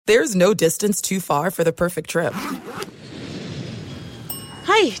There's no distance too far for the perfect trip.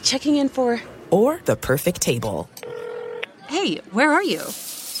 Hi, checking in for... Or the perfect table. Hey, where are you?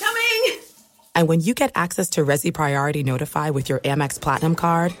 Coming! And when you get access to Resi Priority Notify with your Amex Platinum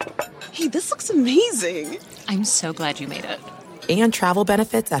card... Hey, this looks amazing. I'm so glad you made it. And travel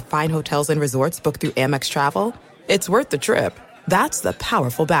benefits at fine hotels and resorts booked through Amex Travel, it's worth the trip. That's the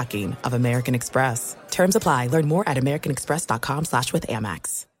powerful backing of American Express. Terms apply. Learn more at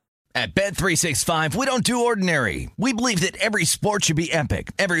americanexpress.com/withAmex. At Bet365, we don't do ordinary. We believe that every sport should be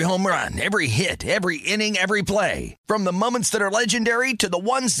epic. Every home run, every hit, every inning, every play. From the moments that are legendary to the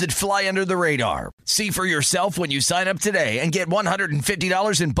ones that fly under the radar. See for yourself when you sign up today and get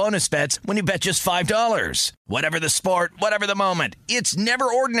 $150 in bonus bets when you bet just $5. Whatever the sport, whatever the moment, it's never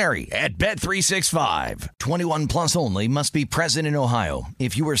ordinary at Bet365. 21 plus only. Must be present in Ohio.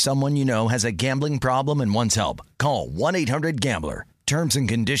 If you or someone you know has a gambling problem and wants help, call 1-800-GAMBLER. Terms and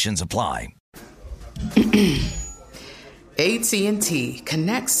conditions apply. AT&T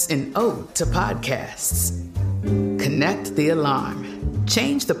connects an ode to podcasts. Connect the alarm.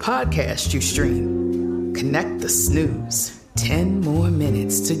 Change the podcast you stream. Connect the snooze. 10 more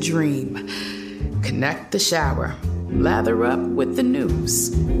minutes to dream. Connect the shower. Lather up with the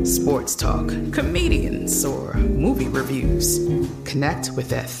news. Sports talk, comedians, or movie reviews. Connect with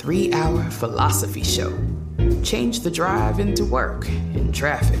that 3-hour philosophy show. Change the drive into work in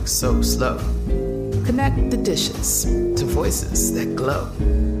traffic so slow. Connect the dishes to voices that glow.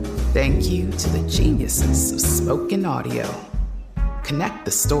 Thank you to the geniuses of spoken audio. Connect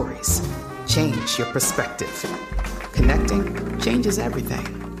the stories. Change your perspective. Connecting changes everything.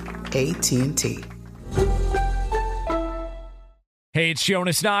 AT&T. Hey, it's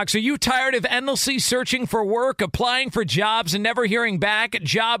Jonas Knox. Are you tired of endlessly searching for work, applying for jobs, and never hearing back?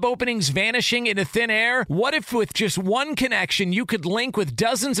 Job openings vanishing into thin air? What if with just one connection, you could link with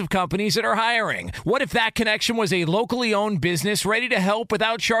dozens of companies that are hiring? What if that connection was a locally owned business ready to help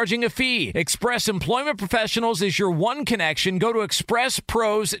without charging a fee? Express Employment Professionals is your one connection. Go to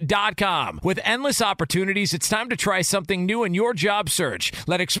expresspros.com. With endless opportunities, it's time to try something new in your job search.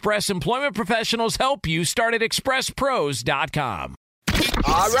 Let Express Employment Professionals help you. Start at expresspros.com.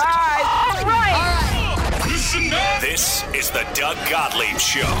 All right. Listen up. This is the Doug Gottlieb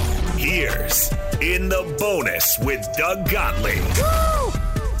Show. Here's In the Bonus with Doug Gottlieb. Woo!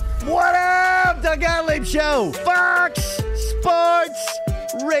 What up, Doug Gottlieb Show? Fox Sports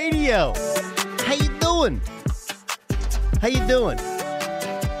Radio. How you doing?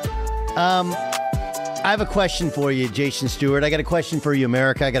 I have a question for you, Jason Stewart. I got a question for you,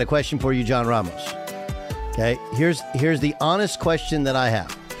 America. I got a question for you, John Ramos. Okay, here's the honest question that I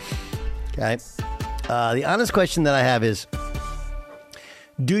have. Okay, the honest question that I have is,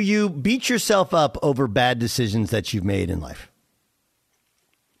 do you beat yourself up over bad decisions that you've made in life?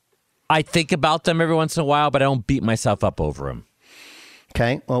 I think about them every once in a while, but I don't beat myself up over them.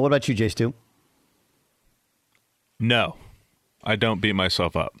 Okay, well, what about you, Jay Stu? No, I don't beat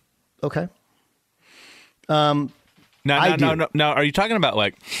myself up. Okay. Now, are you talking about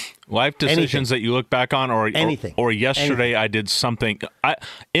like life decisions that you look back on, or anything, or yesterday anything. I did something?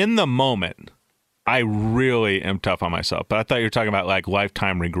 In the moment, I really am tough on myself. But I thought you were talking about like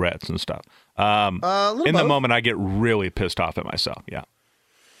lifetime regrets and stuff. In the moment, I get really pissed off at myself. Yeah.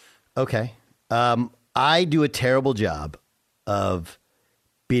 Okay. I do a terrible job of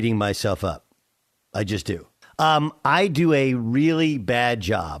beating myself up. I just do. I do a really bad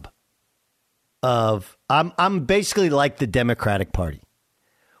job of I'm basically like the Democratic Party.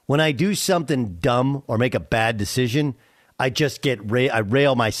 When I do something dumb or make a bad decision, I just I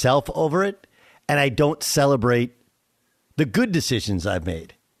rail myself over it, and I don't celebrate the good decisions I've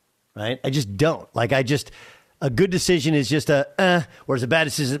made. Right? I just don't. A good decision is just whereas a bad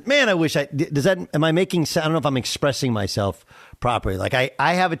decision, man, I wish am I making, I don't know if I'm expressing myself properly. Like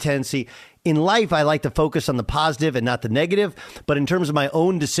I have a tendency in life, I like to focus on the positive and not the negative. But in terms of my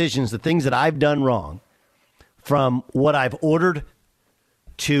own decisions, the things that I've done wrong, from what I've ordered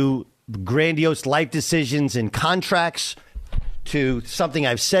to grandiose life decisions and contracts, to something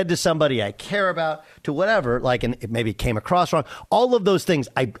I've said to somebody I care about, to whatever, like, and it maybe came across wrong. All of those things,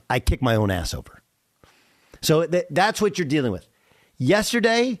 I kick my own ass over. So that's what you're dealing with.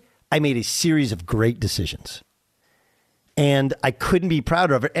 Yesterday, I made a series of great decisions. And I couldn't be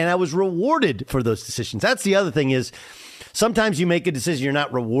prouder of it. And I was rewarded for those decisions. That's the other thing is sometimes you make a decision, you're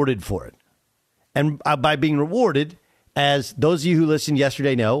not rewarded for it. And by being rewarded, as those of you who listened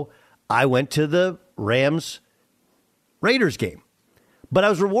yesterday know, I went to the Rams-Raiders game. But I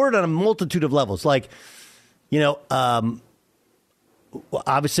was rewarded on a multitude of levels. Like,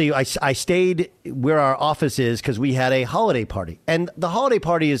 obviously, I stayed where our office is because we had a holiday party. And the holiday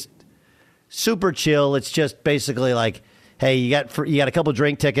party is super chill. It's just basically like, hey, you got a couple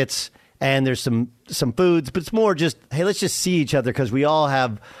drink tickets and there's some foods, but it's more just, hey, let's just see each other because we all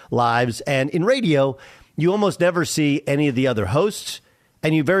have lives. And in radio, you almost never see any of the other hosts,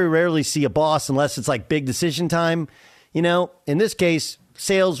 and you very rarely see a boss unless it's like big decision time. You know, in this case,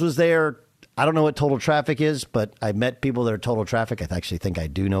 sales was there. I don't know what total traffic is, but I met people that are total traffic. I actually think I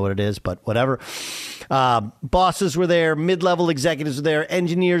do know what it is, but whatever. Bosses were there, mid-level executives were there,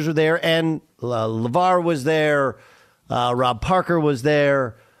 engineers were there, and LeVar was there. Rob Parker was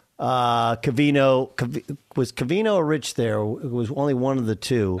there. Covino was Covino or Rich there? It was only one of the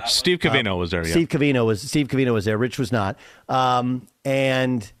two. Steve Covino was there. Yeah. Steve Covino was there. Rich was not.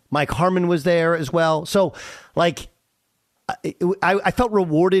 And Mike Harmon was there as well. So, like, I felt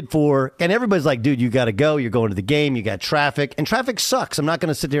rewarded for, and everybody's like, dude, you got to go. You're going to the game. You got traffic, and traffic sucks. I'm not going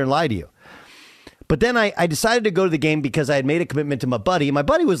to sit there and lie to you. But then I decided to go to the game because I had made a commitment to my buddy. My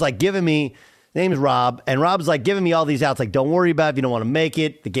buddy was like giving me, name's Rob, and Rob's like giving me all these outs. Like, don't worry about it if you don't want to make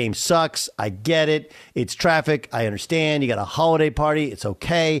it. The game sucks. I get it. It's traffic. I understand. You got a holiday party. It's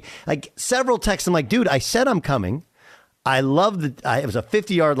okay. Like several texts. I'm like, dude, I said I'm coming. I love it was a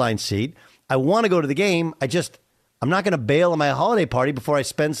 50-yard line seat. I want to go to the game. I'm not going to bail on my holiday party before I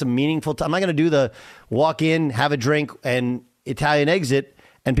spend some meaningful time. I'm not going to do the walk in, have a drink, and Italian exit,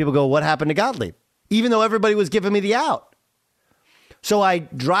 and people go, what happened to Gottlieb? Even though everybody was giving me the out. So I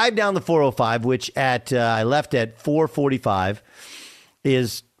drive down the 405, which I left at 4:45,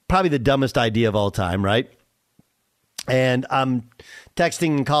 is probably the dumbest idea of all time, right? And I'm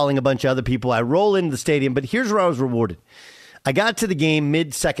texting and calling a bunch of other people. I roll into the stadium, but here's where I was rewarded. I got to the game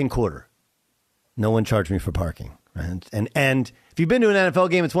mid-second quarter. No one charged me for parking. Right? And if you've been to an NFL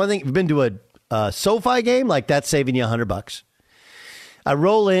game, it's one thing. If you've been to a SoFi game, like that's saving you $100. I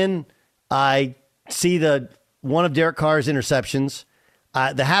roll in. I see one of Derek Carr's interceptions.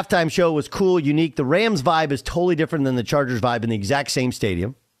 The halftime show was cool, unique. The Rams vibe is totally different than the Chargers vibe in the exact same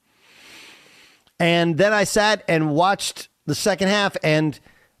stadium. And then I sat and watched the second half, and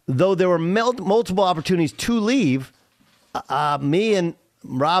though there were multiple opportunities to leave, me and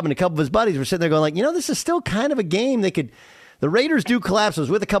Rob and a couple of his buddies were sitting there going like, this is still kind of a game. The Raiders do collapse. I was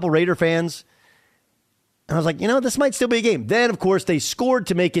with a couple Raider fans, and I was like, this might still be a game. Then, of course, they scored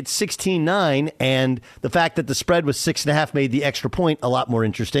to make it 16-9, and the fact that the spread was 6.5 made the extra point a lot more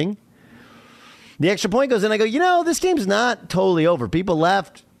interesting. The extra point goes in. I go, this game's not totally over. People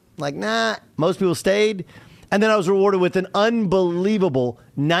left. Like, nah. Most people stayed. And then I was rewarded with an unbelievable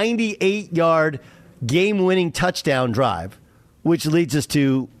 98-yard game-winning touchdown drive, which leads us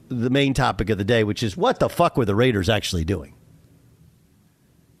to the main topic of the day, which is what the fuck were the Raiders actually doing?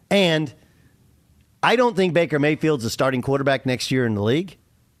 And I don't think Baker Mayfield's a starting quarterback next year in the league,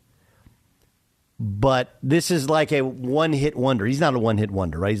 but this is like a one-hit wonder. He's not a one-hit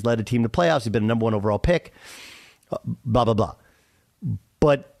wonder, right? He's led a team to playoffs. He's been a number one overall pick, blah, blah, blah.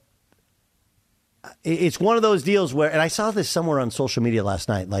 But it's one of those deals where, and I saw this somewhere on social media last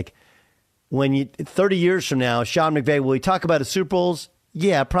night, like, 30 years from now, Sean McVay, will he talk about his Super Bowls?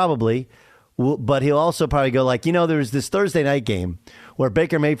 Yeah, probably. But he'll also probably go like, there was this Thursday night game where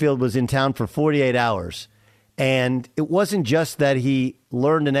Baker Mayfield was in town for 48 hours. And it wasn't just that he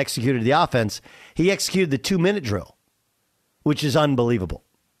learned and executed the offense. He executed the 2-minute drill, which is unbelievable.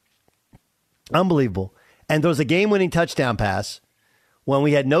 Unbelievable. And there was a game-winning touchdown pass when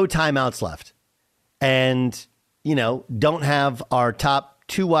we had no timeouts left. And, don't have our top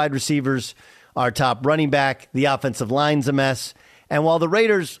 2 wide receivers, our top running back, the offensive line's a mess. And while the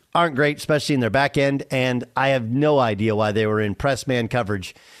Raiders aren't great, especially in their back end, and I have no idea why they were in press man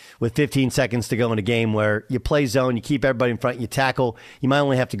coverage with 15 seconds to go in a game where you play zone, you keep everybody in front, you tackle, you might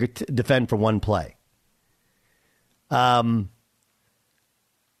only have to defend for one play. That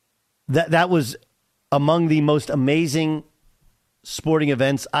was among the most amazing sporting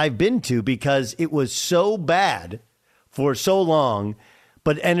events I've been to because it was so bad for so long,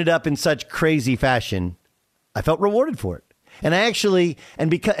 but ended up in such crazy fashion. I felt rewarded for it. And I actually,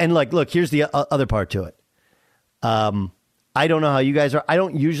 look, here's the other part to it. I don't know how you guys are. I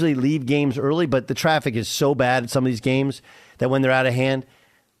don't usually leave games early, but the traffic is so bad at some of these games that when they're out of hand,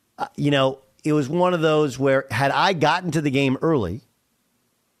 it was one of those where had I gotten to the game early,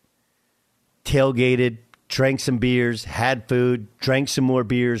 tailgated, drank some beers, had food, drank some more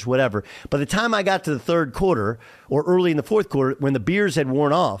beers, whatever. By the time I got to the third quarter or early in the fourth quarter, when the beers had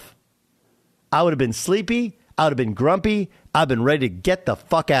worn off, I would have been sleepy. I would have been grumpy. I've been ready to get the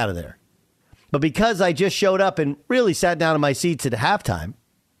fuck out of there. But because I just showed up and really sat down in my seats at halftime,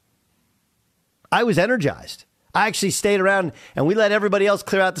 I was energized. I actually stayed around and we let everybody else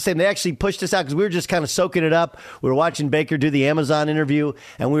clear out the same. They actually pushed us out because we were just kind of soaking it up. We were watching Baker do the Amazon interview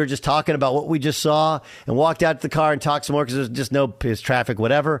and we were just talking about what we just saw and walked out to the car and talked some more because there was just no traffic,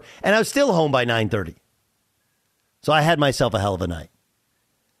 whatever. And I was still home by 9:30. So I had myself a hell of a night.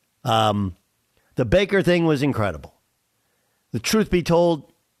 The Baker thing was incredible. The truth be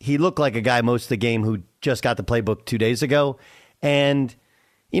told, he looked like a guy most of the game who just got the playbook 2 days ago. And,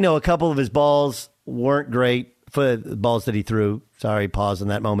 a couple of his balls weren't great for the balls that he threw. Sorry, pause on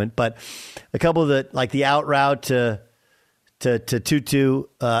that moment. But a couple of the out route to Tutu,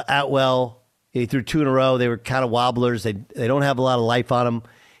 Atwell, he threw 2 in a row. They were kind of wobblers. They don't have a lot of life on him.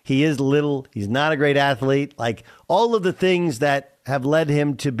 He is little. He's not a great athlete. Like all of the things that have led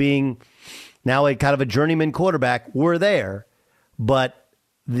him to being now a kind of a journeyman quarterback were there. But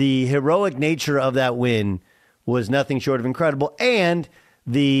the heroic nature of that win was nothing short of incredible. And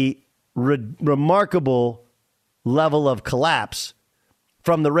the remarkable level of collapse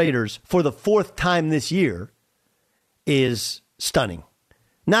from the Raiders for the 4th time this year is stunning.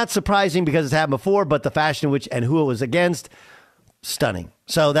 Not surprising because it's happened before, but the fashion in which and who it was against, stunning.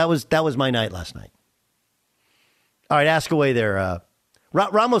 So that was my night last night. All right, ask away there.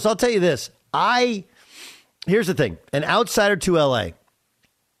 Ramos, I'll tell you this. Here's the thing. An outsider to L.A.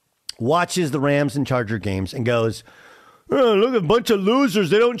 watches the Rams and Charger games and goes, oh, look, a bunch of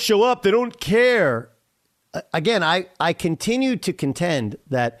losers. They don't show up. They don't care. Again, I continue to contend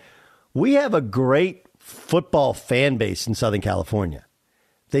that we have a great football fan base in Southern California.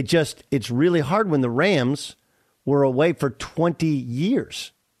 It's really hard when the Rams were away for 20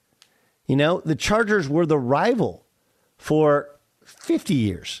 years. The Chargers were the rival for 50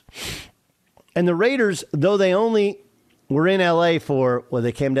 years. And the Raiders, though they only were in L.A.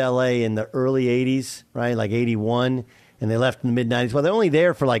 they came to L.A. in the early 80s, right? Like 81, and they left in the mid-90s. Well, they're only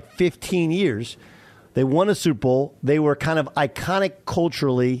there for like 15 years. They won a Super Bowl. They were kind of iconic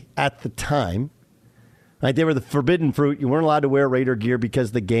culturally at the time. Right? They were the forbidden fruit. You weren't allowed to wear Raider gear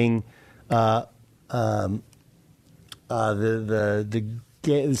because the gang, the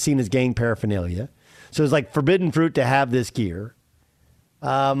seen as gang paraphernalia. So it's like forbidden fruit to have this gear.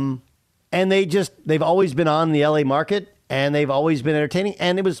 And they've always been on the LA market and they've always been entertaining.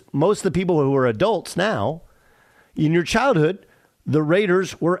 And it was most of the people who are adults now, in your childhood, the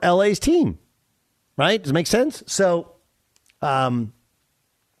Raiders were LA's team, right? Does it make sense? So,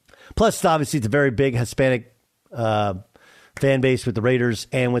 plus obviously it's a very big Hispanic fan base with the Raiders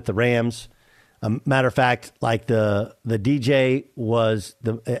and with the Rams. Matter of fact, like the DJ was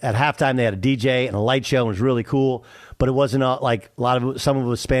at halftime they had a DJ and a light show and it was really cool, but it wasn't like a lot of it, some of it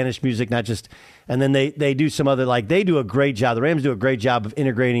was Spanish music, not just. And then they do some other they do a great job. The Rams do a great job of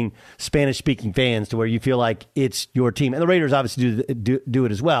integrating Spanish speaking fans to where you feel like it's your team, and the Raiders obviously do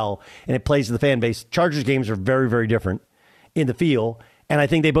it as well, and it plays to the fan base. Chargers games are very, very different in the feel, and I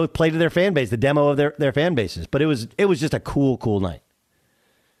think they both play to their fan base, the demo of their fan bases. But it was just a cool night.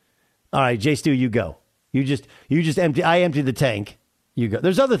 All right, Jay Stu, you go. You just empty. I emptied the tank. You go.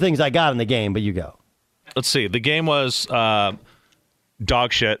 There's other things I got in the game, but you go. Let's see. The game was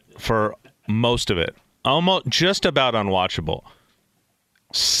dog shit for most of it. Almost just about unwatchable.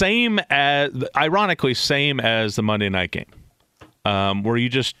 Ironically, same as the Monday night game, where you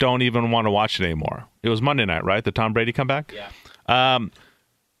just don't even want to watch it anymore. It was Monday night, right? The Tom Brady comeback? Yeah.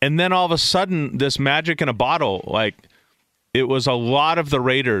 And then all of a sudden, this magic in a bottle, it was a lot of the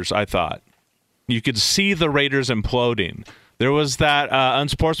Raiders, I thought. You could see the Raiders imploding. There was that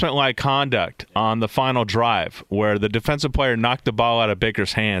unsportsmanlike conduct on the final drive where the defensive player knocked the ball out of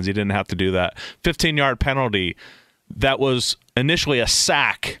Baker's hands. He didn't have to do that. 15-yard penalty. That was initially a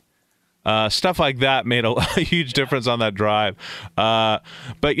sack. Stuff like that made a huge difference on that drive. But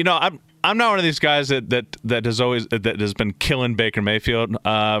I'm not one of these guys that has been killing Baker Mayfield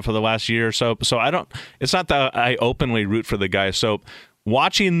for the last year or so. So it's not that I openly root for the guy. So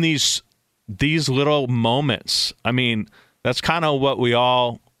watching these little moments, I mean, that's kind of what we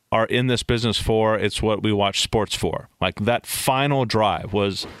all are in this business for. It's what we watch sports for. Like that final drive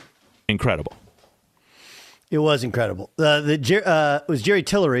was incredible. It was incredible. It was Jerry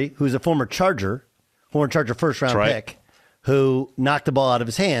Tillery, who's a former Charger first round pick, who knocked the ball out of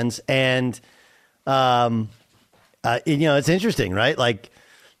his hands. And, it's interesting, right? Like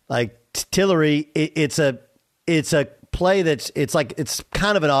Tillery, it's a play it's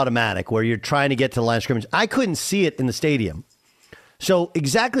kind of an automatic where you're trying to get to the line of scrimmage. I couldn't see it in the stadium. So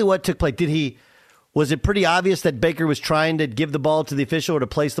exactly what took place, was it pretty obvious that Baker was trying to give the ball to the official or to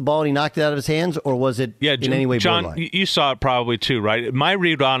place the ball and he knocked it out of his hands, or was it in any way John, borderline? You saw it probably too, right? My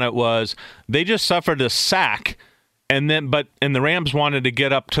read on it was they just suffered a sack And the Rams wanted to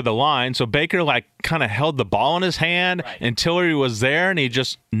get up to the line, so Baker like kind of held the ball in his hand, and Tillery was there, and he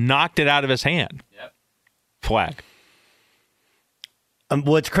just knocked it out of his hand. Yep. Flag.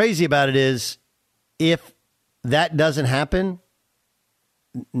 What's crazy about it is, if that doesn't happen,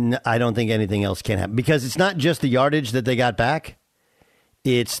 I don't think anything else can happen, because it's not just the yardage that they got back;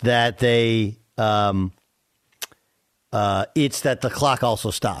 it's that it's that the clock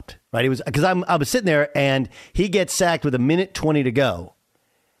also stopped. Right? It was because I was sitting there and he gets sacked with 1:20 to go,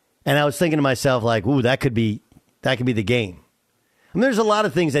 and I was thinking to myself like, "Ooh, that could be the game." I mean, there's a lot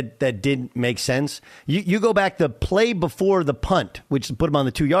of things that didn't make sense. You go back the play before the punt, which put him on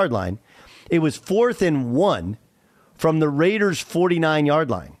the 2-yard line. It was 4th and 1 from the Raiders' 49-yard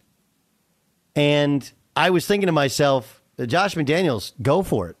line, and I was thinking to myself, Josh McDaniels, go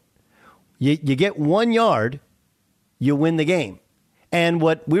for it. You get 1 yard, you win the game. And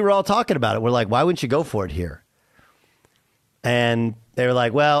what we were all talking about it, we're like, why wouldn't you go for it here? And they were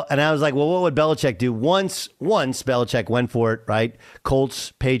like, well, and I was like, well, what would Belichick do? Once Belichick went for it, right?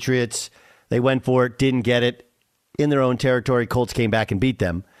 Colts, Patriots, they went for it, didn't get it in their own territory. Colts came back and beat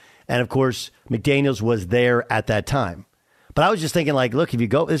them. And of course, McDaniels was there at that time. But I was just thinking like, look, if you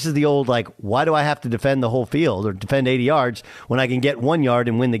go, this is the old, like, why do I have to defend the whole field or defend 80 yards when I can get 1 yard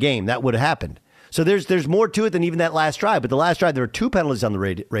and win the game? That would have happened. So there's more to it than even that last drive. But the last drive, there were 2 penalties on the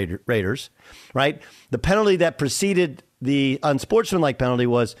Raiders, right? The penalty that preceded the unsportsmanlike penalty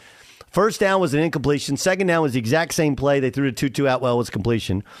was first down was an incompletion. Second down was the exact same play. They threw the 2-2 out. Well, it was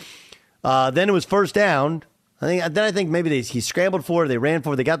completion. Then it was first down. I think maybe he scrambled for it. They ran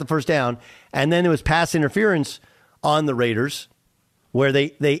for it. They got the first down. And then it was pass interference on the Raiders where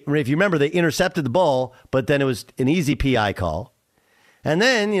they if you remember, they intercepted the ball, but then it was an easy PI call. And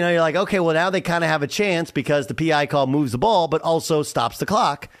then, you're like, okay, well, now they kind of have a chance because the PI call moves the ball, but also stops the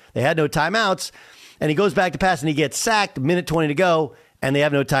clock. They had no timeouts. And he goes back to pass and he gets sacked, 1:20 to go, and they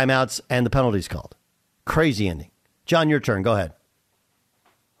have no timeouts, and the penalty's called. Crazy ending. John, your turn. Go ahead.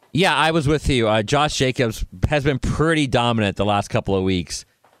 Yeah, I was with you. Josh Jacobs has been pretty dominant the last couple of weeks.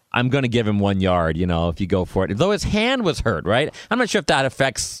 I'm going to give him 1 yard, if you go for it. Though his hand was hurt, right? I'm not sure if that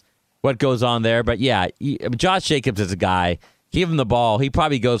affects what goes on there. But, yeah, Josh Jacobs is a guy. Give him the ball. He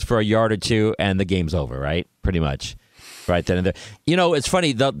probably goes for a yard or two, and the game's over, right? Pretty much. Right then and there. It's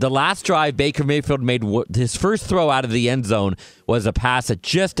funny. The last drive Baker Mayfield made, his first throw out of the end zone was a pass that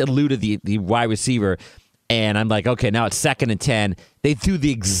just eluded the wide receiver. And I'm like, okay, now it's 2nd and 10. They threw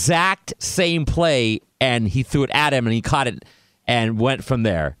the exact same play, and he threw it at him, and he caught it and went from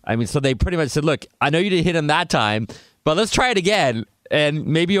there. I mean, so they pretty much said, look, I know you didn't hit him that time, but let's try it again. And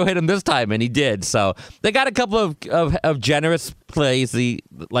maybe you'll hit him this time, and he did. So they got a couple of generous plays.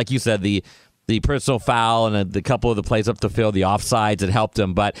 Like you said, the personal foul and a couple of the plays up the field, the offsides that helped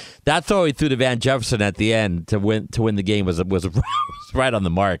him. But that throw he threw to Van Jefferson at the end to win the game was right on the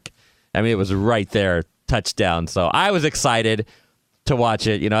mark. I mean, it was right there, touchdown. So I was excited to watch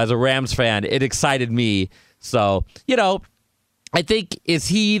it. As a Rams fan, it excited me. So I think, is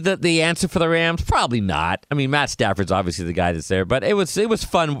he the answer for the Rams? Probably not. I mean, Matt Stafford's obviously the guy that's there, but it was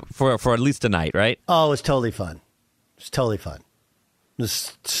fun for at least tonight, right? Oh, it was totally fun. It was totally fun. It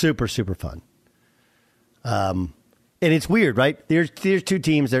was super, super fun. And it's weird, right? There's 2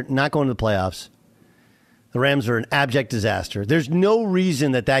 teams that are not going to the playoffs. The Rams are an abject disaster. There's no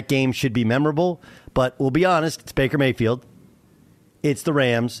reason that game should be memorable, but we'll be honest, it's Baker Mayfield. It's the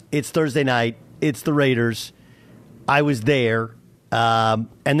Rams. It's Thursday night. It's the Raiders. I was there. And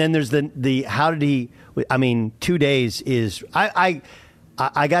then there's the how did he? I mean, 2 days is. I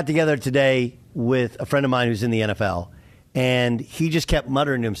got together today with a friend of mine who's in the NFL, and he just kept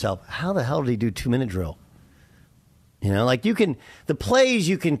muttering to himself, "How the hell did he do 2-minute drill?" Like the plays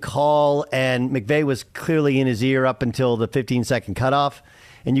you can call, and McVay was clearly in his ear up until the 15-second cutoff,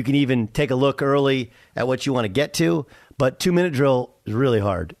 and you can even take a look early at what you want to get to. But 2-minute drill is really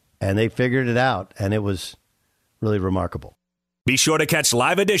hard, and they figured it out, and it was really remarkable. Be sure to catch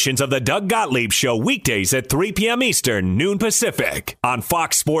live editions of the Doug Gottlieb Show weekdays at 3 p.m. Eastern, noon Pacific, on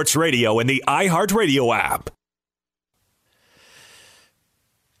Fox Sports Radio and the iHeartRadio app.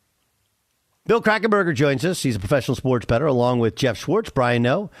 Bill Krackomberger joins us. He's a professional sports bettor, along with Jeff Schwartz, Brian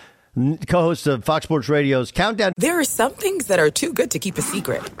Noe, co-host of Fox Sports Radio's Countdown. There are some things that are too good to keep a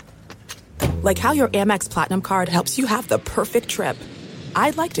secret. Like how your Amex Platinum card helps you have the perfect trip.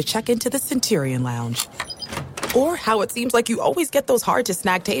 I'd like to check into the Centurion Lounge. Or how it seems like you always get those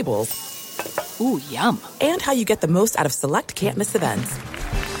hard-to-snag tables. Ooh, yum. And how you get the most out of select can't-miss events.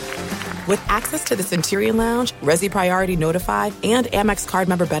 With access to the Centurion Lounge, Resi Priority Notified, and Amex card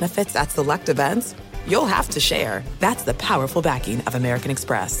member benefits at select events, you'll have to share. That's the powerful backing of American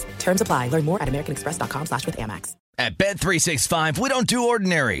Express. Terms apply. Learn more at americanexpress.com/withAmex. At Bet365, we don't do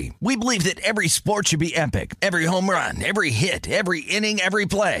ordinary. We believe that every sport should be epic. Every home run, every hit, every inning, every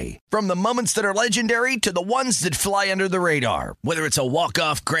play. From the moments that are legendary to the ones that fly under the radar. Whether it's a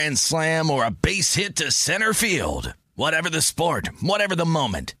walk-off grand slam or a base hit to center field. Whatever the sport, whatever the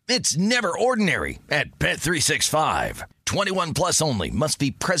moment. It's never ordinary at Bet365. 21 plus only. Must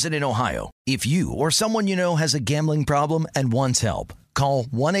be present in Ohio. If you or someone you know has a gambling problem and wants help, call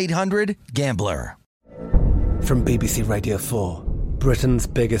 1-800-GAMBLER. From BBC Radio 4, Britain's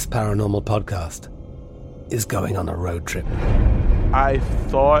biggest paranormal podcast is going on a road trip. I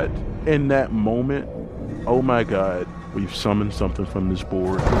thought in that moment, oh my God, we've summoned something from this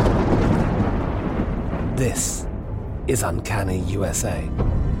board. This is Uncanny USA.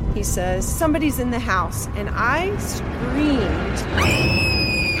 He says, somebody's in the house, and I screamed.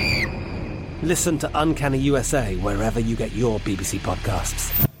 Listen to Uncanny USA wherever you get your BBC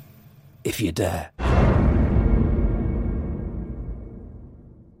podcasts, if you dare.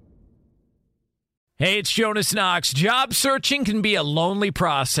 Hey, it's Jonas Knox. Job searching can be a lonely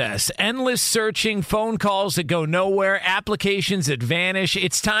process. Endless searching, phone calls that go nowhere, applications that vanish.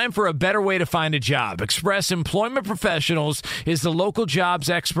 It's time for a better way to find a job. Express Employment Professionals is the local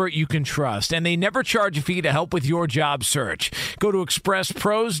jobs expert you can trust, and they never charge a fee to help with your job search. Go to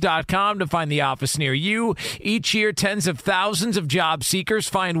expresspros.com to find the office near you. Each year, tens of thousands of job seekers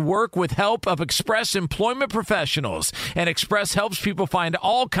find work with help of Express Employment Professionals, and Express helps people find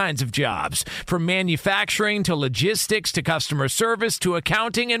all kinds of jobs, from manufacturing to logistics to customer service to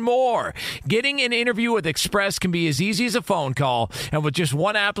accounting and more. Getting an interview with Express can be as easy as a phone call, and with just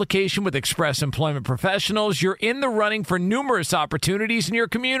one application with Express Employment Professionals, you're in the running for numerous opportunities in your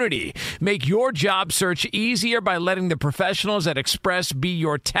community. Make your job search easier by letting the professionals at Express be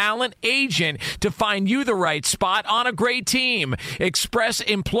your talent agent to find you the right spot on a great team. Express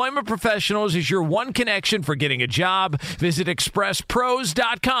Employment Professionals is your one connection for getting a job. Visit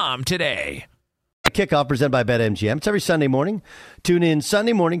expresspros.com today. Kickoff presented by BetMGM. It's every Sunday morning. Tune in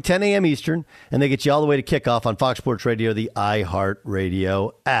Sunday morning, 10 a.m. Eastern, and they get you all the way to kickoff on Fox Sports Radio, the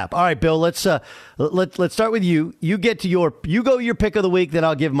iHeartRadio app. All right, Bill, let's start with you. You go your pick of the week, then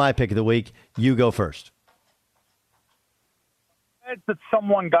I'll give my pick of the week. You go first. That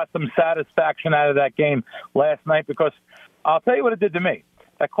someone got some satisfaction out of that game last night, because I'll tell you what it did to me.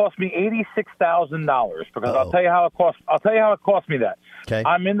 That cost me $86,000 because I'll tell you how it cost. I'll tell you how it cost me that. Okay.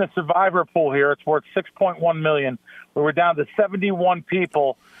 I'm in the survivor pool here. It's worth $6.1 million. We were down to 71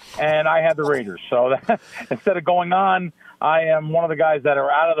 people, and I had the Raiders. So instead of going on, I am one of the guys that are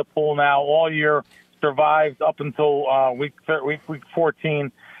out of the pool now all year. Survived up until week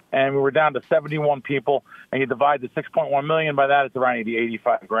 14, and we were down to 71 people. And you divide the $6.1 million by that, it's around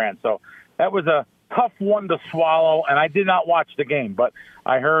 85 grand. So that was a tough one to swallow, and I did not watch the game, but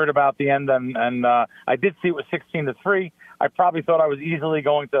I heard about the end, and I did see it was 16-3. I probably thought I was easily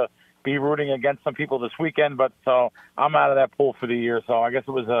going to be rooting against some people this weekend, but so I'm out of that pool for the year. So I guess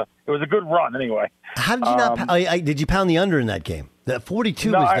it was a good run anyway. How did you not? Did you pound the under in that game? That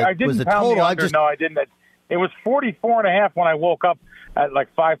 42 no, was the, I didn't was the pound total. The under. No, I didn't. It was 44.5 when I woke up at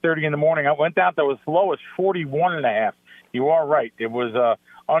like 5:30 in the morning. I went down to as low as 41.5. You are right. It was a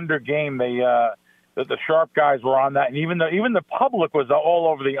under game. The sharp guys were on that, and even the public was all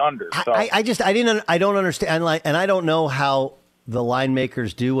over the under. So I don't understand, and I don't know how the line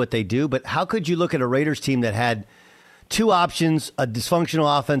makers do what they do. But how could you look at a Raiders team that had two options, a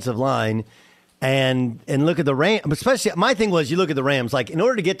dysfunctional offensive line, and look at the Rams? Especially, my thing was, you look at the Rams. Like, in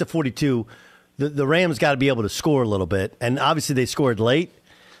order to get to 42, the Rams got to be able to score a little bit, and obviously they scored late.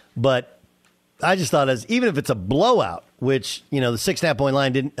 But I just thought, even if it's a blowout, which the 6.5 point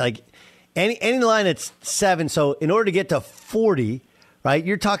line didn't like. Any line that's 7, so in order to get to 40, right,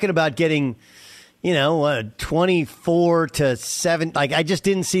 you're talking about getting, 24-7. Like, I just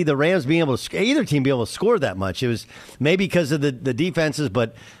didn't see the Rams being able to, either team be able to score that much. It was maybe because of the defenses,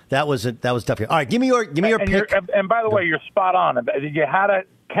 but that was tough here. All right, give me your pick. And by the way, you're spot on. You had to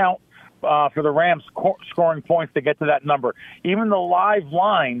count for the Rams scoring points to get to that number. Even the live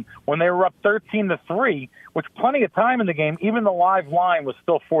line, when they were up 13-3, which plenty of time in the game, even the live line was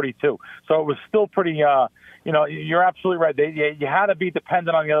still 42. So it was still pretty, you're absolutely right. You had to be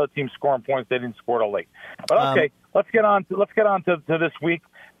dependent on the other team scoring points. They didn't score till late. But okay, let's get on to this week.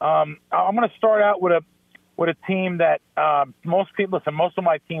 I'm going to start out with a team that most of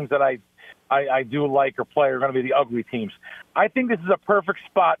my teams that I do like or play are going to be the ugly teams. I think this is a perfect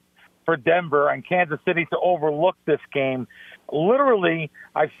spot for Denver and Kansas City to overlook this game. Literally,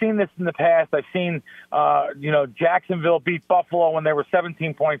 I've seen this in the past. I've seen, Jacksonville beat Buffalo when they were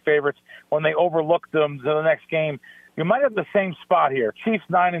 17-point favorites, when they overlooked them to the next game. You might have the same spot here. Chiefs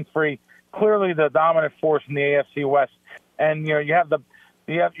 9-3, clearly the dominant force in the AFC West. And you have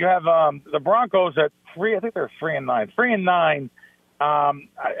the Broncos at 3. I think they're 3-9. 3-9,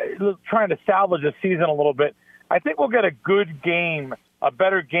 trying to salvage the season a little bit. I think we'll get a good game, a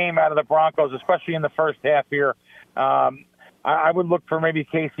better game out of the Broncos, especially in the first half here. I would look for maybe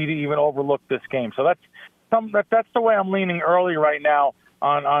KC to even overlook this game. So that's the way I'm leaning early right now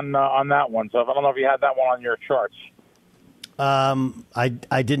on that one. So I don't know if you had that one on your charts.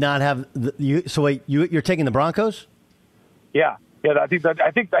 I did not have so wait, you're taking the Broncos? Yeah. I think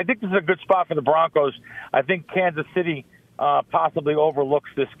this is a good spot for the Broncos. I think Kansas City possibly overlooks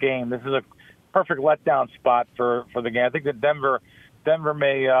this game. This is a perfect letdown spot for the game. I think that Denver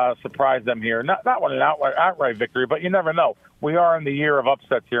may surprise them here. Not one an outright victory, but you never know. We are in the year of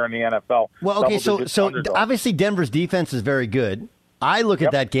upsets here in the NFL. Well, okay, so obviously Denver's defense is very good. I look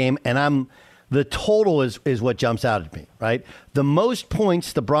at that game, and the total is what jumps out at me, right? The most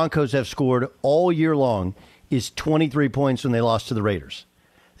points the Broncos have scored all year long is 23 points when they lost to the Raiders.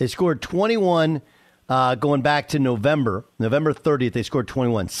 They scored 21 going back to November 30th. They scored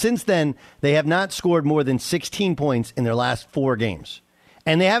 21. Since then, they have not scored more than 16 points in their last 4 games.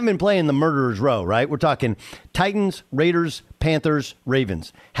 And they haven't been playing the murderer's row, right? We're talking Titans, Raiders, Panthers,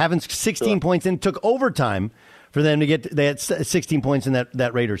 Ravens. Having 16 points in, took overtime for them to get. They had 16 points in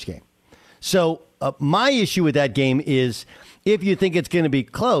that Raiders game. So my issue with that game is if you think it's going to be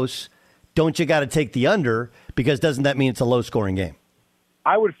close, don't you got to take the under, because doesn't that mean it's a low-scoring game?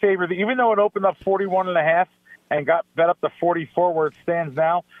 I would favor even though it opened up 41.5 and got bet up to 44 where it stands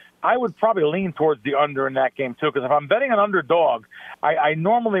now, I would probably lean towards the under in that game too, because if I'm betting an underdog, I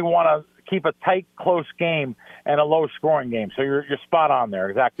normally want to keep a tight, close game and a low-scoring game. So you're spot on there.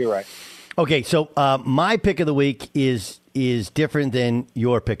 Exactly right. Okay, so my pick of the week is different than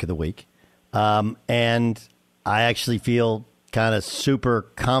your pick of the week, and I actually feel kind of super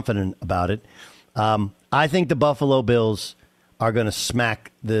confident about it. I think the Buffalo Bills are going to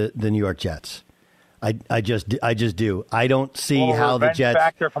smack the New York Jets. I just do. I don't see how the Jets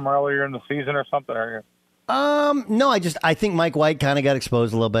factor from earlier in the season or something. No, I think Mike White kind of got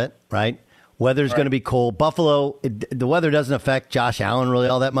exposed a little bit, right? Weather's going to be cold. Buffalo, the weather doesn't affect Josh Allen really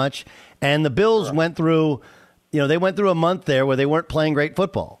all that much. And the Bills went through, they went through a month there where they weren't playing great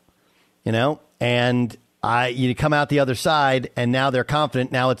football, and you come out the other side and now they're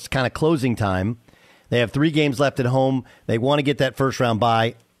confident. Now it's kind of closing time. They have 3 games left at home. They want to get that first round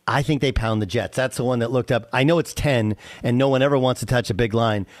bye. I think they pound the Jets. That's the one that looked up. I know it's 10, and no one ever wants to touch a big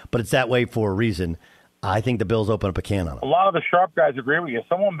line, but it's that way for a reason. I think the Bills open up a can on them. A lot of the sharp guys agree with you.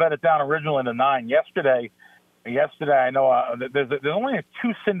 Someone bet it down originally to 9. Yesterday, I know there's only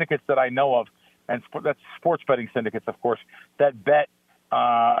 2 syndicates that I know of, and that's sports betting syndicates, of course, that bet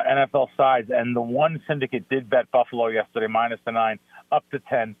NFL sides. And the one syndicate did bet Buffalo yesterday, minus the 9, up to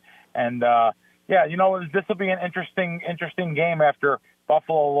 10. And, this will be an interesting game after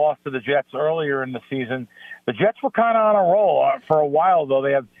Buffalo lost to the Jets earlier in the season. The Jets were kind of on a roll for a while, though.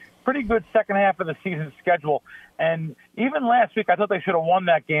 They have pretty good second half of the season schedule. And even last week, I thought they should have won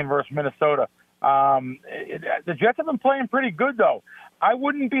that game versus Minnesota. The Jets have been playing pretty good, though. I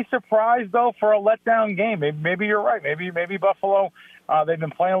wouldn't be surprised, though, for a letdown game. Maybe you're right. Maybe Buffalo, they've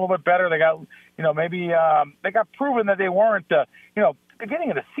been playing a little bit better. They got, they got proven that they weren't,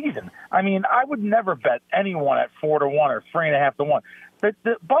 beginning of the season. I mean, I would never bet anyone at 4-1 or 3.5-1.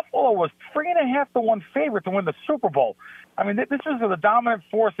 The Buffalo was 3.5-1 favorite to win the Super Bowl. I mean, this was the dominant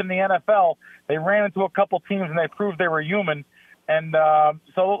force in the NFL. They ran into a couple teams and they proved they were human. And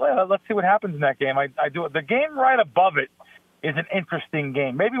so let's see what happens in that game. I do it. The game right above it is an interesting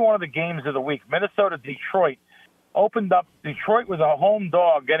game. Maybe one of the games of the week. Minnesota-Detroit opened up. Detroit was a home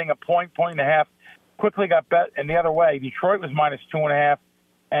dog, getting a point and a half. Quickly got bet, and the other way. Detroit was minus 2.5,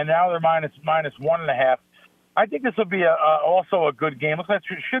 and now they're minus 1.5. I think this will be also a good game. Looks like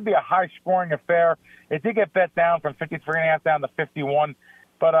it should be a high-scoring affair. It did get bet down from 53.5 down to 51,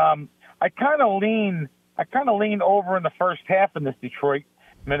 but I kind of lean over in the first half in this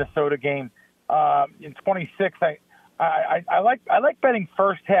Detroit-Minnesota game. In 26, I like betting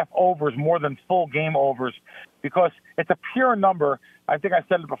first half overs more than full game overs because it's a pure number. I think I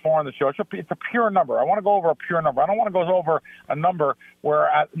said it before on the show. It's a pure number. I want to go over a pure number. I don't want to go over a number where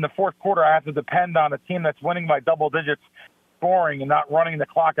in the fourth quarter I have to depend on a team that's winning by double digits scoring and not running the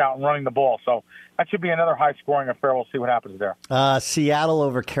clock out and running the ball. So that should be another high-scoring affair. We'll see what happens there. Seattle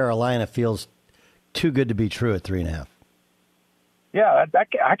over Carolina feels too good to be true at 3.5. Yeah,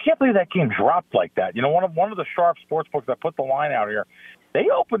 I can't believe that game dropped like that. One of the sharp sports books that put the line out here, they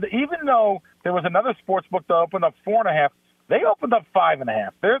opened, even though there was another sports book that opened up 4.5, they opened up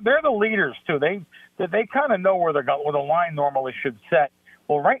 5.5. They're the leaders too. They kind of know where the line normally should set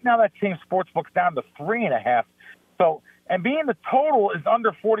Well, right now that same sportsbook's down to 3.5. So, and being the total is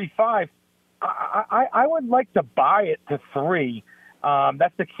under 45, I would like to buy it to 3.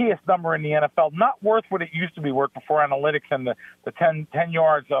 That's the keyest number in the NFL. Not worth what it used to be worth before analytics and the 10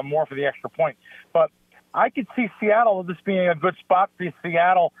 yards more for the extra point. But I could see Seattle, this being a good spot for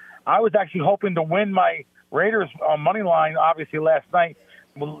Seattle. I was actually hoping to win my Raiders money line, obviously, last night.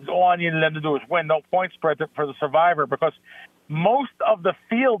 All I needed them to do was win, no point spread for the survivor, because most of the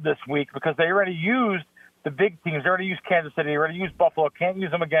field this week, because they already used the big teams, they already used Kansas City, they already used Buffalo, can't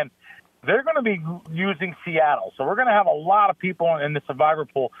use them again. They're going to be using Seattle. So we're going to have a lot of people in the survivor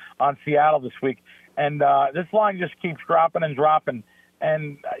pool on Seattle this week. And this line just keeps dropping and dropping.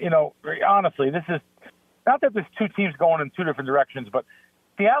 And, honestly, this is not that there's two teams going in two different directions, but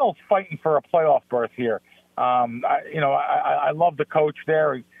Seattle's fighting for a playoff berth here. I love the coach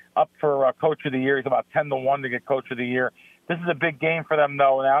there. He's up for Coach of the Year. He's about 10-1 to get Coach of the Year. This is a big game for them,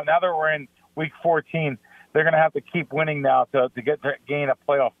 though. Now that we're in Week 14, they're going to have to keep winning now to gain a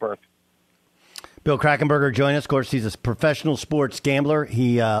playoff berth. Bill Krackomberger joined us. Of course, he's a professional sports gambler.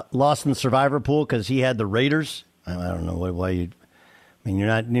 He lost in the survivor pool because he had the Raiders. I don't know why you. I mean, you're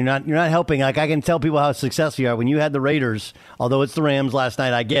not helping. Like, I can tell people how successful you are when you had the Raiders. Although it's the Rams last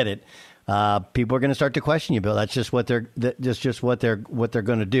night, I get it. People are going to start to question you, Bill. That's just what they're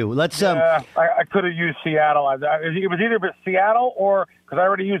going to do. Let's. I could have used Seattle. It was either Seattle or, because I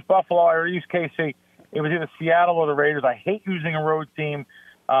already used Buffalo, I already used KC. It was either Seattle or the Raiders. I hate using a road team.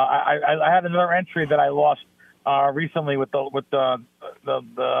 I had another entry that I lost recently with the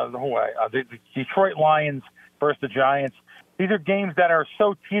Detroit Lions versus the Giants. These are games that are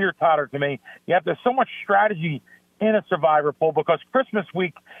so teeter-totter to me. There's so much strategy in a survivor pool, because Christmas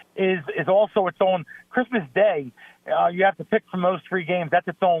week is also its own. Christmas Day, you have to pick from those 3 games. That's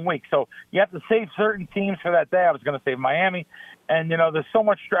its own week. So you have to save certain teams for that day. I was going to save Miami. And, there's so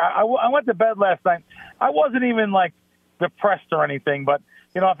much I went to bed last night. I wasn't even, depressed or anything. But,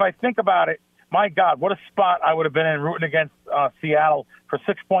 if I think about it, my God, what a spot I would have been in rooting against Seattle for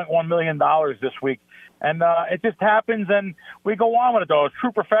 $6.1 million this week. And it just happens, and we go on with it, though. A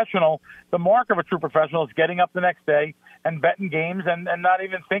true professional, the mark of a true professional is getting up the next day and betting games and not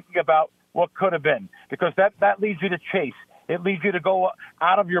even thinking about what could have been, because that leads you to chase. It leads you to go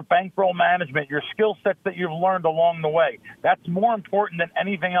out of your bankroll management, your skill sets that you've learned along the way. That's more important than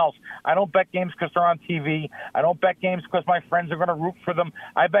anything else. I don't bet games because they're on TV. I don't bet games because my friends are going to root for them.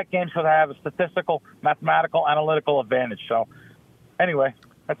 I bet games because I have a statistical, mathematical, analytical advantage. So, anyway,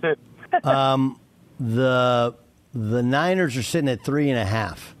 that's it. The Niners are sitting at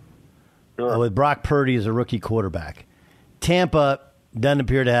 3.5 with Brock Purdy as a rookie quarterback. Tampa doesn't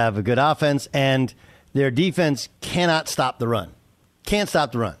appear to have a good offense, and their defense cannot stop the run. Can't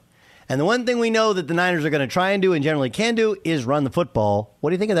stop the run. And the one thing we know that the Niners are going to try and do and generally can do is run the football. What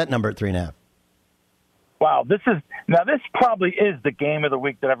do you think of that number at 3.5? Wow, this probably is the game of the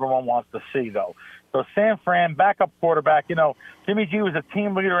week that everyone wants to see, though. So San Fran, backup quarterback, Jimmy G was a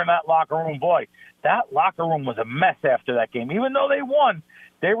team leader in that locker room. Boy, that locker room was a mess after that game. Even though they won,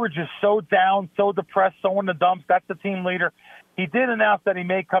 they were just so down, so depressed, so in the dumps. That's the team leader. He did announce that he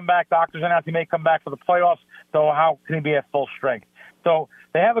may come back. Doctors announced he may come back for the playoffs. So how can he be at full strength? So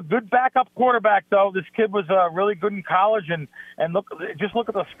they have a good backup quarterback, though. This kid was really good in college, and look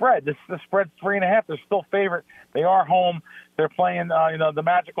at the spread. The spread's 3.5. They're still favorite. They are home. They're playing, the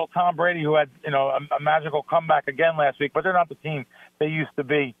magical Tom Brady, who had, a magical comeback again last week. But they're not the team they used to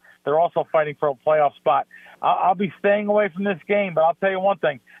be. They're also fighting for a playoff spot. I'll be staying away from this game, but I'll tell you one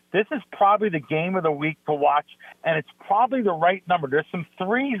thing. This is probably the game of the week to watch, and it's probably the right number. There's some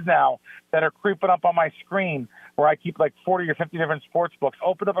 3s now that are creeping up on my screen where I keep 40 or 50 different sports books.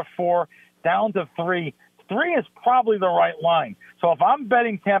 Open up at 4, down to 3. 3 is probably the right line. So if I'm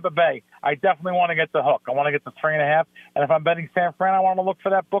betting Tampa Bay, I definitely want to get the hook. I want to get the 3.5. And if I'm betting San Fran, I want to look for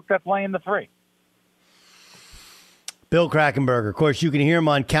that book that's laying the 3. Bill Krackomberger. Of course, you can hear him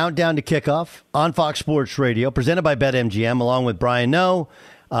on Countdown to Kickoff on Fox Sports Radio, presented by BetMGM, along with Brian Noe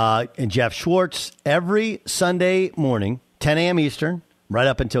and Jeff Schwartz, every Sunday morning, 10 a.m. Eastern, right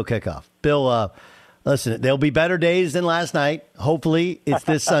up until kickoff. Bill, listen, there'll be better days than last night. Hopefully, it's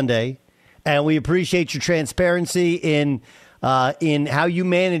this Sunday. And we appreciate your transparency in how you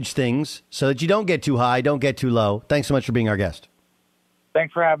manage things so that you don't get too high, don't get too low. Thanks so much for being our guest.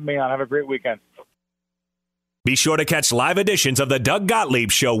 Thanks for having me on. Have a great weekend. Be sure to catch live editions of the Doug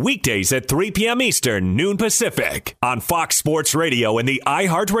Gottlieb Show weekdays at 3 p.m. Eastern, noon Pacific, on Fox Sports Radio and the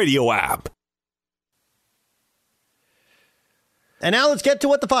iHeartRadio app. And now let's get to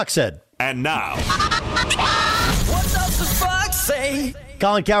what the Fox said. And now, What does the Fox say?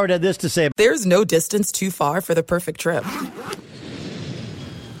 Colin Cowherd had this to say. There's no distance too far for the perfect trip.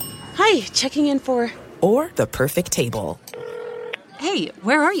 Hi, checking in for... Or the perfect table. Hey,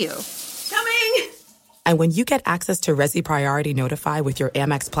 where are you? Coming! And when you get access to Resi Priority Notify with your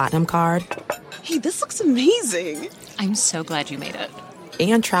Amex Platinum card... Hey, this looks amazing. I'm so glad you made it.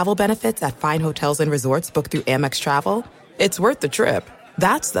 And travel benefits at fine hotels and resorts booked through Amex Travel, it's worth the trip.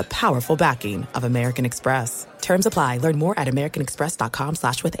 That's the powerful backing of American Express. Terms apply. Learn more at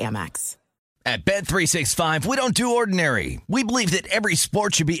americanexpress.com/withAmex. At Bet365, we don't do ordinary. We believe that every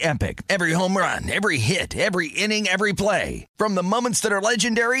sport should be epic. Every home run, every hit, every inning, every play. From the moments that are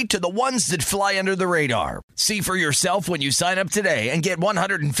legendary to the ones that fly under the radar. See for yourself when you sign up today and get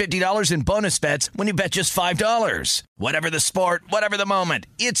 $150 in bonus bets when you bet just $5. Whatever the sport, whatever the moment,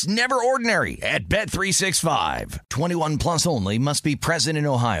 it's never ordinary at Bet365. 21 plus only. Must be present in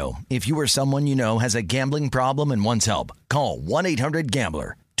Ohio. If you or someone you know has a gambling problem and wants help, call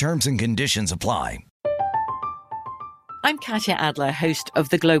 1-800-GAMBLER. Terms and conditions apply. I'm Katya Adler, host of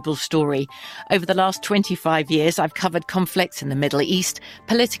The Global Story. Over the last 25 years, I've covered conflicts in the Middle East,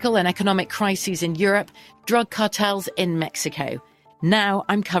 political and economic crises in Europe, drug cartels in Mexico. Now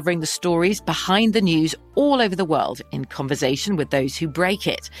I'm covering the stories behind the news all over the world in conversation with those who break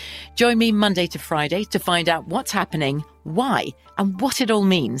it. Join me Monday to Friday to find out what's happening, why, and what it all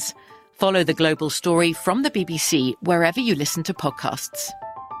means. Follow The Global Story from the BBC wherever you listen to podcasts.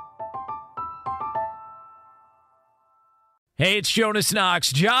 Hey, it's Jonas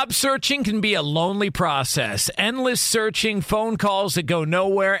Knox. Job searching can be a lonely process. Endless searching, phone calls that go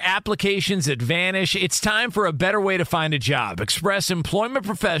nowhere, applications that vanish. It's time for a better way to find a job. Express Employment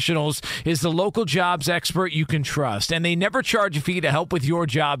Professionals is the local jobs expert you can trust, and they never charge a fee to help with your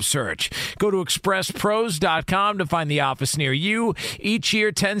job search. Go to expresspros.com to find the office near you. Each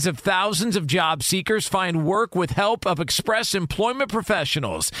year, tens of thousands of job seekers find work with help of Express Employment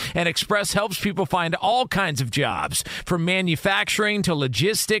Professionals, and Express helps people find all kinds of jobs, from manufacturing to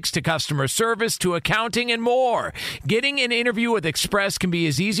logistics to customer service to accounting and more. Getting an interview with Express can be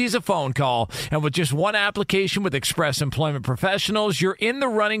as easy as a phone call, and with just one application with Express Employment Professionals, you're in the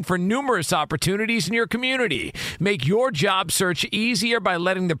running for numerous opportunities in your community. Make your job search easier by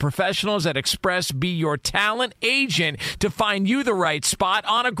letting the professionals at Express be your talent agent to find you the right spot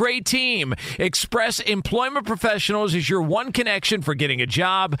on a great team. Express Employment Professionals is your one connection for getting a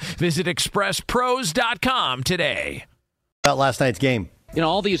job. Visit expresspros.com today. About last night's game. You know,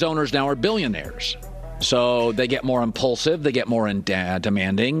 all these owners now are billionaires. So they get more impulsive, they get more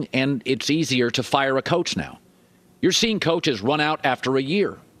demanding, and it's easier to fire a coach now. You're seeing coaches run out after a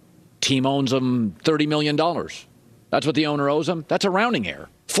year. Team owns them $30 million. That's what the owner owes them. That's a rounding error.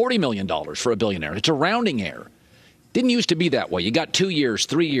 $40 million for a billionaire. It's a rounding error. Didn't used to be that way. You got 2 years,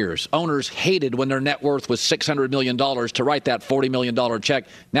 3 years. Owners hated when their net worth was $600 million to write that $40 million check.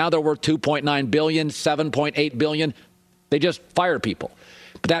 Now they're worth $2.9 billion, $7.8 billion. They just fire people.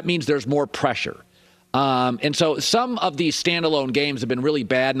 But that means there's more pressure. And so some of these standalone games have been really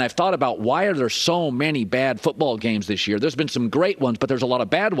bad, and I've thought about why are there so many bad football games this year? There's been some great ones, but there's a lot of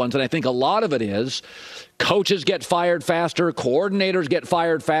bad ones, and I think a lot of it is coaches get fired faster, coordinators get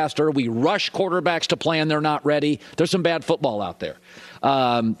fired faster, we rush quarterbacks to play and they're not ready. There's some bad football out there.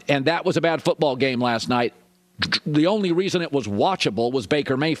 And that was a bad football game last night. The only reason it was watchable was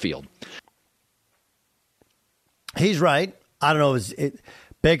Baker Mayfield. He's right. I don't know.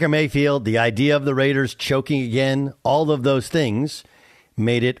 Baker Mayfield, the idea of the Raiders choking again, all of those things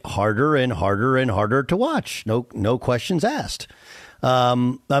made it harder and harder and harder to watch. No questions asked.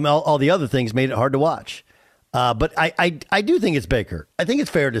 All the other things made it hard to watch. But I do think it's Baker. I think it's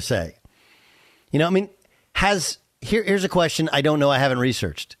fair to say. You know, I mean, here's a question I don't know. I haven't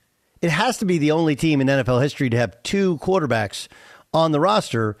researched. It has to be the only team in NFL history to have two quarterbacks on the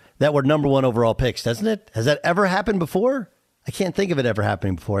roster that were number one overall picks, doesn't it? Has that ever happened before? I can't think of it ever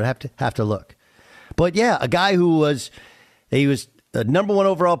happening before. I have to look. But yeah, a guy who was a number one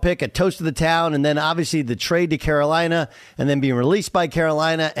overall pick, a toast of the town, and then obviously the trade to Carolina, and then being released by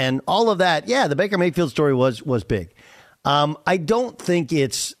Carolina, and all of that. Yeah, the Baker Mayfield story was big. I don't think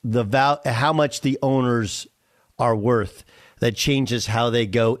it's how much the owners are worth that changes how they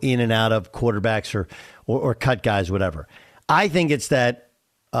go in and out of quarterbacks or cut guys, whatever. I think it's that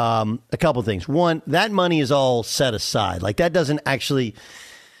a couple things. One, that money is all set aside. Like that doesn't actually,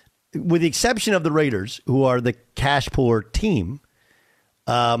 with the exception of the Raiders, who are the cash poor team,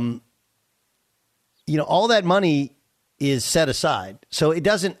 all that money is set aside. So it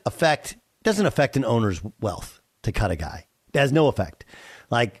doesn't affect an owner's wealth to cut a guy. It has no effect.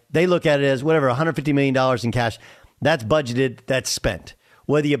 Like they look at it as whatever, $150 million in cash. That's budgeted. That's spent.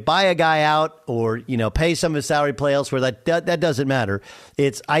 Whether you buy a guy out or, pay some of his salary, play elsewhere, that doesn't matter.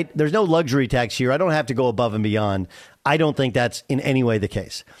 There's no luxury tax here. I don't have to go above and beyond. I don't think that's in any way the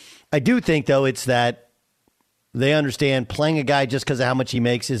case. I do think, though, it's that they understand playing a guy just because of how much he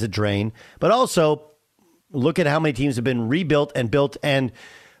makes is a drain, but also look at how many teams have been rebuilt and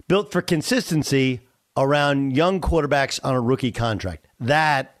built for consistency around young quarterbacks on a rookie contract.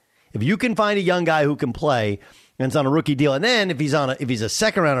 That if you can find a young guy who can play and it's on a rookie deal, and then if he's a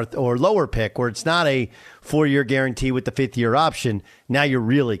second round or lower pick where it's not a 4-year guarantee with the 5th-year option, now you're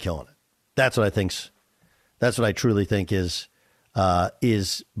really killing it. That's what I truly think is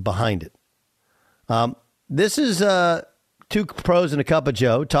behind it. This is 2 pros and a cup of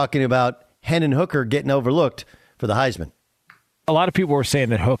Joe talking about Hendon Hooker getting overlooked for the Heisman. A lot of people were saying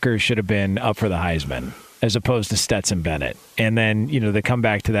that Hooker should have been up for the Heisman as opposed to Stetson Bennett. And then, the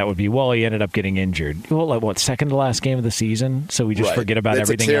comeback to that would be, well, he ended up getting injured. Well, second to last game of the season? So we just forget about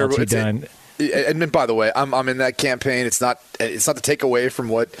everything else he's done. And by the way, I'm in that campaign. It's not to take away from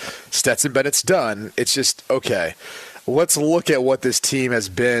what Stetson Bennett's done. It's just, okay, let's look at what this team has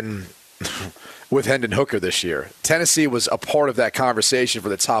been with Hendon Hooker this year. Tennessee was a part of that conversation for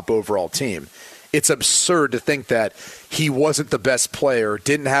the top overall team. It's absurd to think that he wasn't the best player,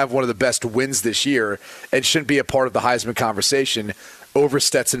 didn't have one of the best wins this year, and shouldn't be a part of the Heisman conversation over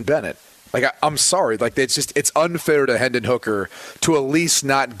Stetson Bennett. I'm sorry. It's unfair to Hendon Hooker to at least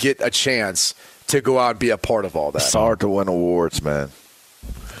not get a chance to go out and be a part of all that. It's hard to win awards, man.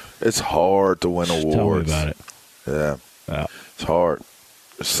 It's hard to win awards. Tell me about it. Yeah. It's hard.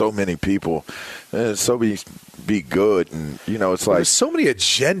 There's so many people. And so be good, and it's like there's so many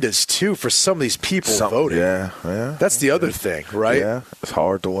agendas too for some of these people voting. Yeah. That's the other thing, right? Yeah, it's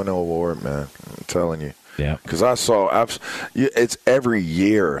hard to win an award, man. I'm telling you. Yeah. Because it's every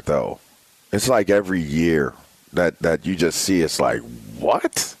year though. It's like every year that you just see. It's like,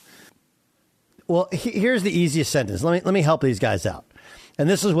 what? Well, here's the easiest sentence. Let me help these guys out. And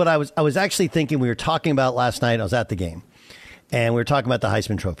this is what I was actually thinking. We were talking about last night. I was at the game, and we were talking about the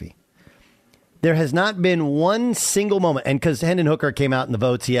Heisman Trophy. There has not been one single moment, and because Hendon Hooker came out in the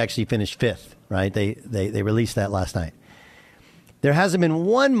votes, he actually finished 5th, right? They released that last night. There hasn't been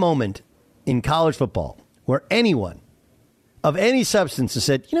one moment in college football where anyone of any substance has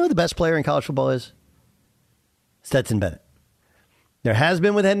said, who the best player in college football is? Stetson Bennett. There has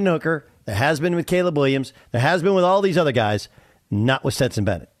been with Hendon Hooker. There has been with Caleb Williams. There has been with all these other guys, not with Stetson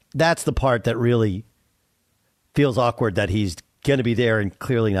Bennett. That's the part that really feels awkward, that he's going to be there and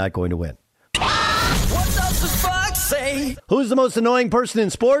clearly not going to win. What does the fox say? Who's the most annoying person in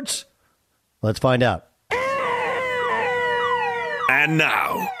sports? Let's find out. And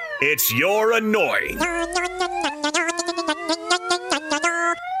now, it's your annoying.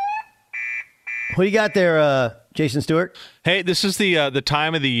 What do you got there, Jason Stewart? Hey, this is the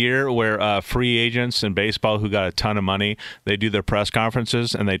time of the year where free agents in baseball who got a ton of money, they do their press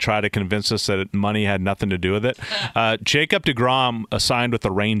conferences and they try to convince us that money had nothing to do with it. Jacob deGrom signed with the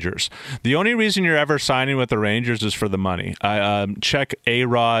Rangers. The only reason you're ever signing with the Rangers is for the money. Check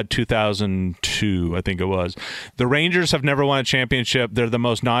A-Rod 2002, I think it was. The Rangers have never won a championship. They're the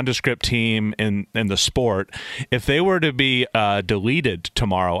most nondescript team in the sport. If they were to be deleted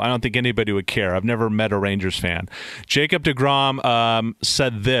tomorrow, I don't think anybody would care. I've never met a Rangers fan. Jacob deGrom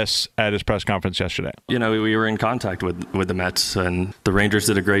said this at his press conference yesterday. We were in contact with the Mets, and the Rangers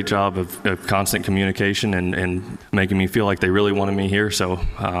did a great job of constant communication and making me feel like they really wanted me here. So,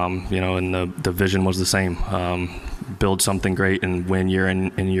 and the vision was the same. Build something great and win year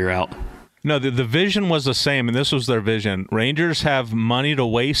in and year out. No, the vision was the same, and this was their vision. Rangers have money to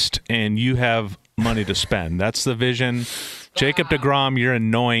waste, and you have money to spend. That's the vision. Jacob deGrom, you're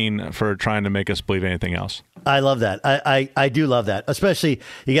annoying for trying to make us believe anything else. I love that. I do love that. Especially,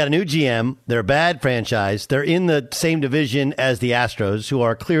 you got a new GM. They're a bad franchise. They're in the same division as the Astros, who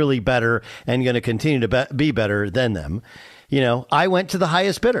are clearly better and going to continue to be better than them. I went to the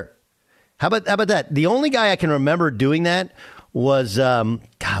highest bidder. How about that? The only guy I can remember doing that was,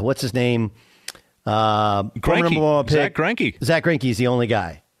 what's his name? Greinke. Zach Greinke. Zach Greinke is the only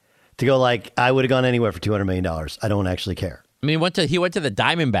guy to go I would have gone anywhere for $200 million. I don't actually care. I mean, he went to the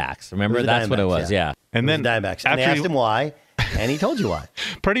Diamondbacks. Remember, that's what it was. Yeah. And then Diamondbacks. And they asked him why, and he told you why.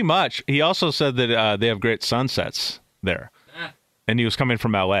 Pretty much. He also said that they have great sunsets there. And he was coming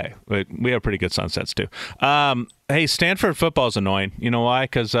from L.A. But we have pretty good sunsets, too. Hey, Stanford football is annoying. You know why?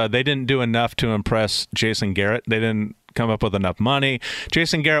 Because they didn't do enough to impress Jason Garrett. They didn't come up with enough money.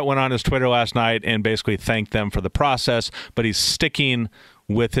 Jason Garrett went on his Twitter last night and basically thanked them for the process, but he's sticking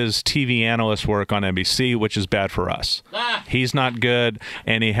with his TV analyst work on NBC, which is bad for us. He's not good,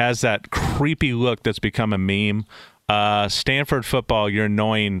 and he has that creepy look that's become a meme. Stanford football, you're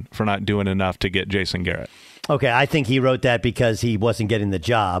annoying for not doing enough to get Jason Garrett. Okay, I think he wrote that because he wasn't getting the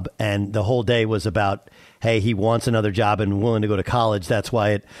job, and the whole day was about hey, he wants another job and willing to go to college. That's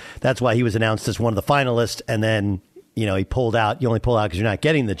why he was announced as one of the finalists, and then he pulled out. You only pull out because you're not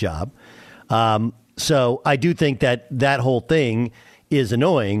getting the job. So I do think that whole thing is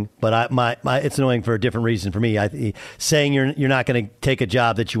annoying, but it's annoying for a different reason for me. Saying you're not going to take a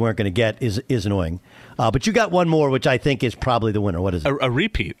job that you weren't going to get is annoying. But you got one more, which I think is probably the winner. What is it? A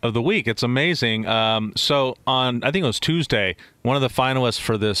repeat of the week. It's amazing. So on, I think it was Tuesday, one of the finalists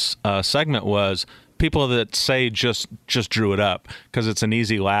for this segment was people that say just drew it up because it's an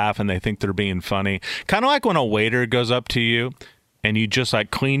easy laugh and they think they're being funny. Kind of like when a waiter goes up to you and you just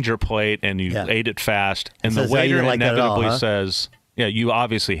cleaned your plate and you ate it fast, and the waiter inevitably says, yeah, you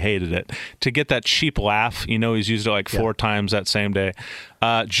obviously hated it. To get that cheap laugh, he's used it 4 times that same day.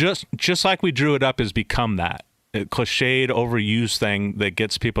 Just like we drew it up has become that cliched, overused thing that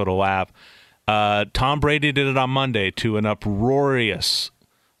gets people to laugh. Tom Brady did it on Monday to an uproarious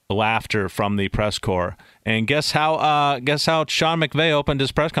laughter from the press corps. And guess how Sean McVay opened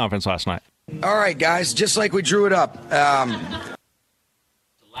his press conference last night? All right, guys, just like we drew it up.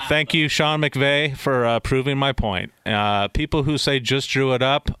 Thank you, Sean McVay, for proving my point. People who say just drew it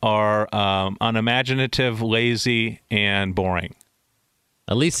up are unimaginative, lazy, and boring.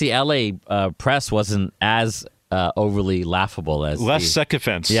 At least the LA press wasn't as overly laughable as less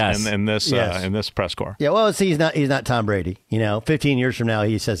sycophants in this press corps. Yeah, well, see, he's not Tom Brady. 15 years from now,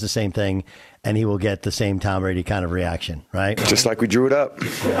 he says the same thing, and he will get the same Tom Brady kind of reaction, right? Just like we drew it up.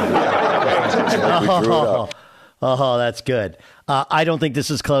 Oh, that's good. I don't think this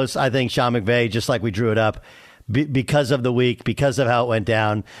is close. I think Sean McVay, just like we drew it up, because of the week, because of how it went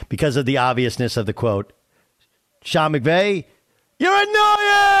down, because of the obviousness of the quote. Sean McVay, you're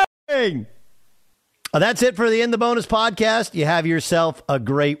annoying! That's it for the In the Bonus podcast. You have yourself a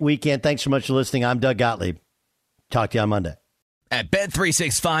great weekend. Thanks so much for listening. I'm Doug Gottlieb. Talk to you on Monday. At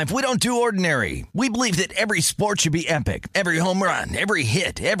Bet365, we don't do ordinary. We believe that every sport should be epic. Every home run, every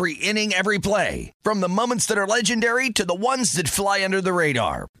hit, every inning, every play. From the moments that are legendary to the ones that fly under the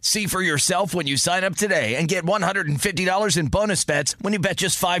radar. See for yourself when you sign up today and get $150 in bonus bets when you bet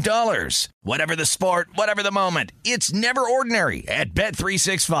just $5. Whatever the sport, whatever the moment, it's never ordinary at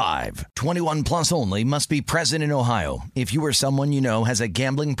Bet365. 21 plus only. Must be present in Ohio. If you or someone you know has a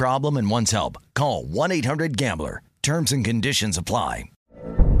gambling problem and wants help, call 1-800-GAMBLER. Terms and conditions apply.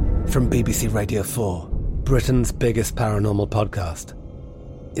 From BBC Radio 4, Britain's biggest paranormal podcast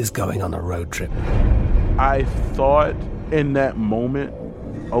is going on a road trip. I thought in that moment,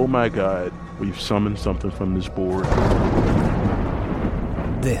 oh my God, we've summoned something from this board.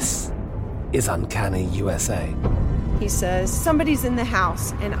 This is Uncanny USA. He says, somebody's in the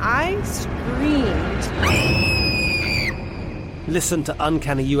house, and I screamed. Listen to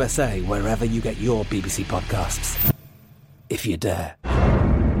Uncanny USA wherever you get your BBC podcasts, if you dare.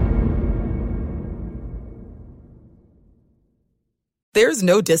 There's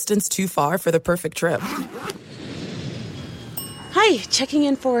no distance too far for the perfect trip. Hi, checking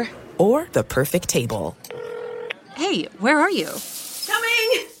in for... Or the perfect table. Hey, where are you?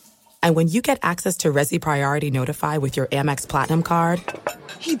 Coming! And when you get access to Resi Priority Notify with your Amex Platinum card...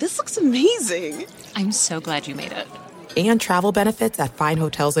 Hey, this looks amazing! I'm so glad you made it. And travel benefits at fine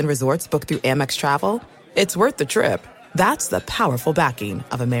hotels and resorts booked through Amex Travel, it's worth the trip. That's the powerful backing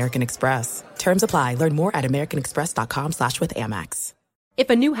of American Express. Terms apply. Learn more at americanexpress.com/withAmex. If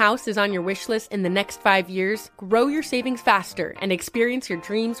a new house is on your wish list in the next 5 years, grow your savings faster and experience your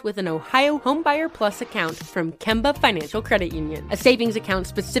dreams with an Ohio Homebuyer Plus account from Kemba Financial Credit Union. A savings account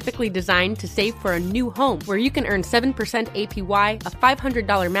specifically designed to save for a new home, where you can earn 7% APY, a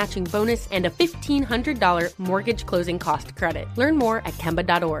 $500 matching bonus, and a $1,500 mortgage closing cost credit. Learn more at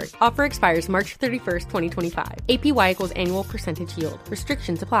Kemba.org. Offer expires March 31st, 2025. APY equals annual percentage yield.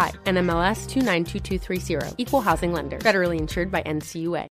 Restrictions apply. NMLS 292230. Equal housing lender. Federally insured by NCUA.